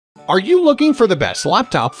Are you looking for the best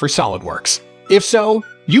laptop for Solidworks? If so,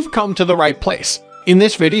 you've come to the right place. In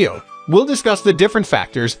this video, we'll discuss the different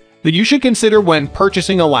factors that you should consider when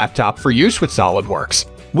purchasing a laptop for use with Solidworks.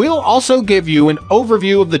 We'll also give you an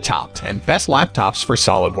overview of the top 10 best laptops for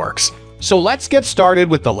Solidworks. So let's get started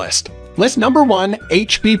with the list. List number 1,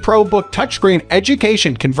 HP ProBook Touchscreen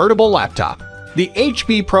Education Convertible Laptop. The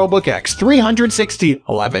HP ProBook X360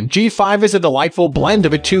 11G5 is a delightful blend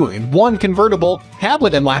of a 2-in-1 convertible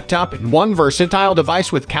tablet and laptop in one versatile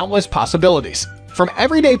device with countless possibilities. From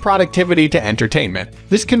everyday productivity to entertainment,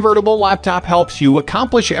 this convertible laptop helps you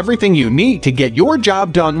accomplish everything you need to get your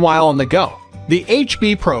job done while on the go. The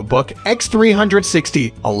HP ProBook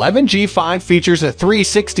X360 11G5 features a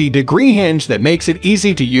 360-degree hinge that makes it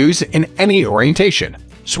easy to use in any orientation.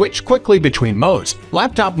 Switch quickly between modes: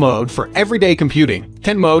 laptop mode for everyday computing,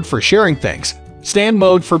 10 mode for sharing things, stand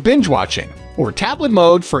mode for binge watching, or tablet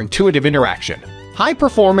mode for intuitive interaction. High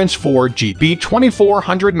performance 4GB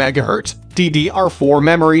 2400 MHz DDR4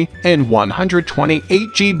 memory and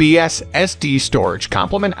 128GB SSD storage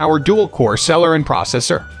complement our dual-core Celeron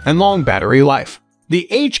processor and long battery life. The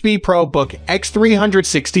HP ProBook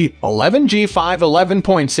X360 11G5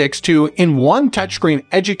 11.62-in-1 touchscreen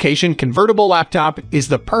education convertible laptop is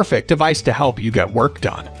the perfect device to help you get work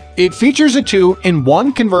done. It features a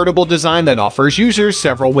 2-in-1 convertible design that offers users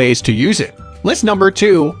several ways to use it. List number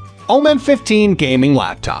 2, Omen 15 Gaming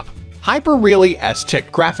Laptop. Hyper-realistic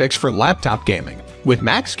graphics for laptop gaming, with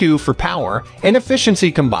Max-Q for power and efficiency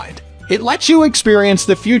combined. It lets you experience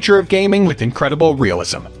the future of gaming with incredible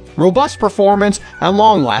realism, robust performance, and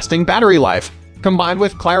long-lasting battery life, combined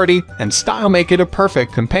with clarity and style make it a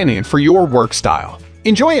perfect companion for your work style.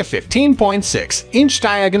 Enjoy a 15.6-inch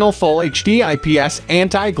diagonal Full HD IPS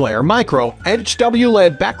anti-glare micro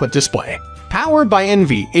HWLED backlit display, powered by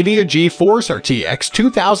NVIDIA GeForce RTX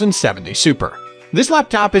 2070 Super. This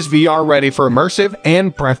laptop is VR ready for immersive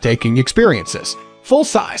and breathtaking experiences.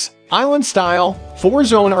 Full-size, island-style,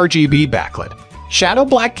 4-zone RGB backlit, shadow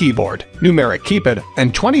black keyboard, numeric keypad,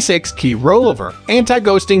 and 26-key rollover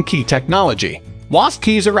anti-ghosting key technology. WASD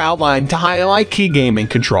keys are outlined to highlight key gaming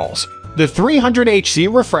controls. The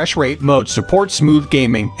 300Hz refresh rate mode supports smooth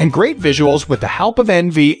gaming and great visuals with the help of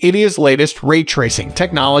NVIDIA's latest ray tracing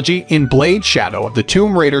technology in Blade Shadow of the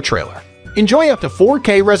Tomb Raider trailer. Enjoy up to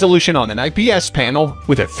 4K resolution on an IPS panel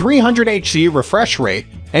with a 300Hz refresh rate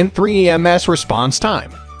and 3 EMS response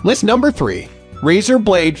time. List number 3, Razer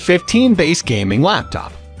Blade 15 Base Gaming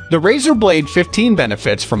Laptop. The Razer Blade 15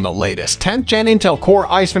 benefits from the latest 10th Gen Intel Core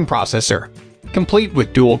i7 processor, complete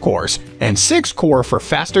with dual cores and 6-core for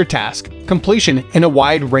faster task completion in a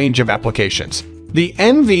wide range of applications. The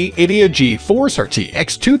NVIDIA GeForce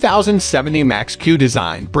RTX 2070 Max-Q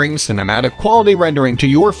design brings cinematic quality rendering to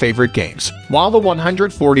your favorite games, while the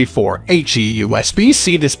 144Hz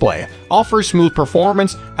USB-C display offers smooth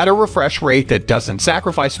performance at a refresh rate that doesn't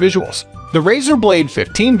sacrifice visuals. The Razer Blade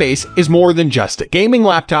 15 Base is more than just a gaming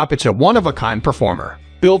laptop, it's a one-of-a-kind performer,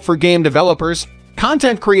 built for game developers,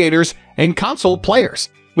 content creators, and console players.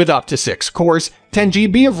 With up to 6 cores,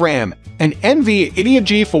 10GB of RAM, and NVIDIA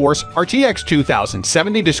GeForce RTX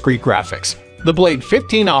 2070 discrete graphics, the Blade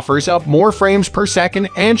 15 offers up more frames per second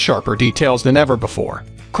and sharper details than ever before.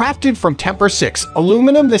 Crafted from Temper 6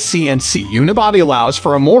 aluminum, the CNC unibody allows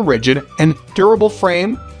for a more rigid and durable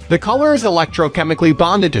frame. The color is electrochemically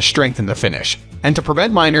bonded to strengthen the finish and to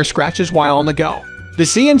prevent minor scratches while on the go. The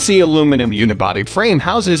CNC aluminum unibody frame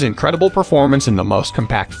houses incredible performance in the most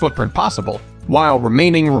compact footprint possible, while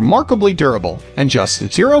remaining remarkably durable and just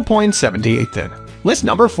 0.78 thin. List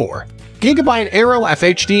number 4, Gigabyte Aero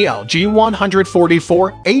FHD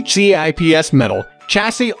LG144 HC IPS Metal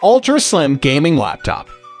Chassis Ultra Slim Gaming Laptop.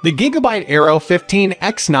 The Gigabyte Aero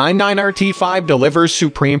 15X99RT5 delivers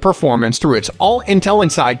supreme performance through its all-Intel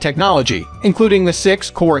Inside technology, including the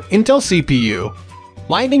 6-core Intel CPU,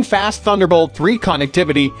 lightning-fast Thunderbolt 3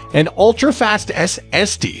 connectivity, and ultra-fast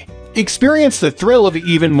SSD. Experience the thrill of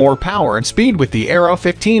even more power and speed with the Aero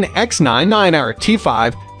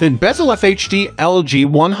 15X99RT5 than Bezel FHD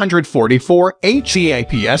LG144 HC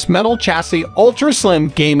IPS Metal Chassis Ultra Slim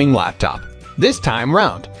Gaming Laptop. This time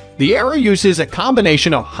round, the Aero uses a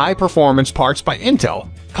combination of high-performance parts by Intel,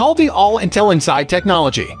 called the All-Intel Inside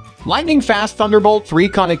technology, lightning-fast Thunderbolt 3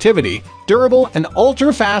 connectivity, durable and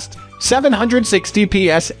ultra-fast 760p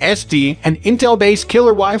SSD, and Intel-based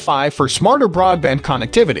killer Wi-Fi for smarter broadband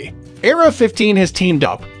connectivity. Aero 15 has teamed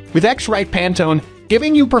up with X-Rite Pantone,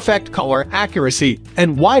 giving you perfect color accuracy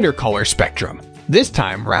and wider color spectrum. This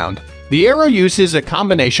time round, the Aero uses a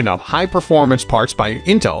combination of high-performance parts by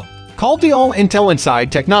Intel, called the All-Intel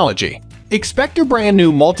Inside technology. Expect a brand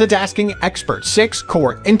new multitasking expert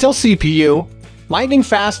 6-core Intel CPU,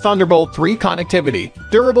 lightning-fast Thunderbolt 3 connectivity,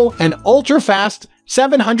 durable and ultra-fast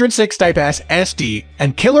 706 Type S SD,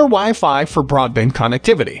 and killer Wi-Fi for broadband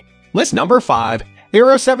connectivity. List number 5.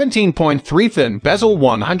 Aero 17.3 Thin Bezel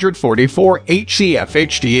 144 HC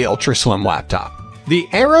FHD Ultra Slim Laptop. The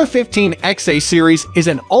Aero 15XA series is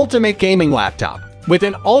an ultimate gaming laptop with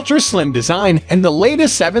an ultra-slim design and the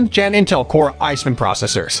latest 7th Gen Intel Core i7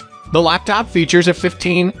 processors. The laptop features a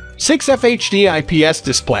 15.6 FHD IPS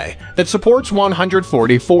display that supports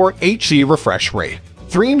 144 Hz refresh rate,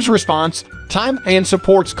 streams response time, and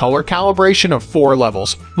supports color calibration of 4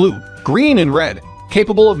 levels: blue, green, and red,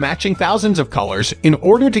 capable of matching thousands of colors in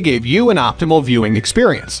order to give you an optimal viewing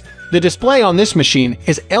experience. The display on this machine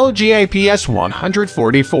is LG IPS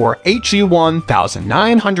 144 Hz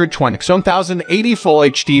 1920 x 1080 Full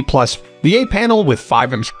HD plus VA panel with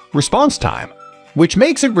 5 response time, which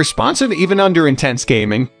makes it responsive even under intense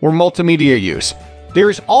gaming or multimedia use. There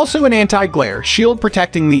is also an anti-glare shield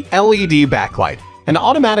protecting the LED backlight and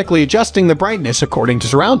automatically adjusting the brightness according to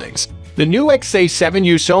surroundings. The new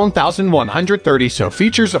XA7U SO 1130 SO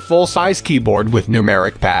features a full-size keyboard with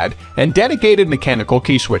numeric pad and dedicated mechanical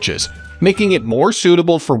key switches, making it more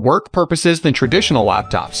suitable for work purposes than traditional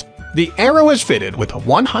laptops. The Aero is fitted with a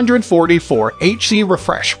 144 Hz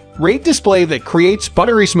refresh rate display that creates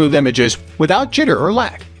buttery smooth images without jitter or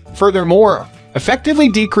lag, furthermore, effectively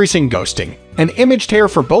decreasing ghosting and image tear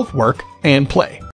for both work and play.